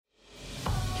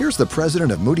Here's the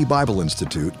president of Moody Bible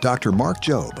Institute, Dr. Mark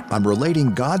Jobe, on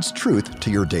relating God's truth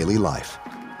to your daily life.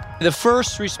 The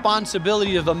first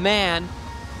responsibility of a man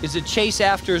is to chase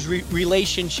after his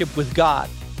relationship with God.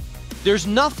 There's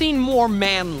nothing more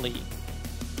manly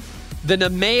than a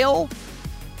male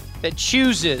that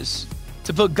chooses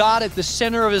to put God at the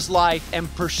center of his life and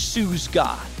pursues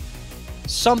God.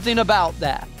 Something about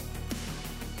that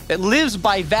lives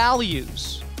by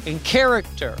values and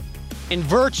character and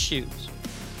virtues,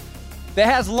 that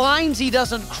has lines he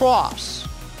doesn't cross,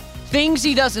 things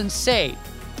he doesn't say,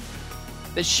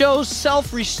 that shows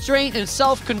self-restraint and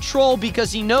self-control because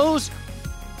he knows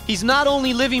he's not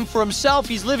only living for himself,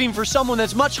 he's living for someone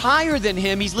that's much higher than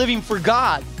him. He's living for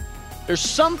God. There's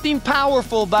something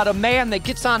powerful about a man that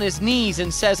gets on his knees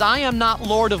and says, I am not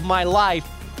Lord of my life.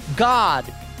 God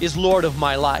is Lord of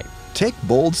my life. Take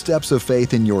bold steps of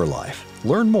faith in your life.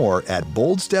 Learn more at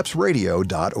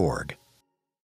boldstepsradio.org.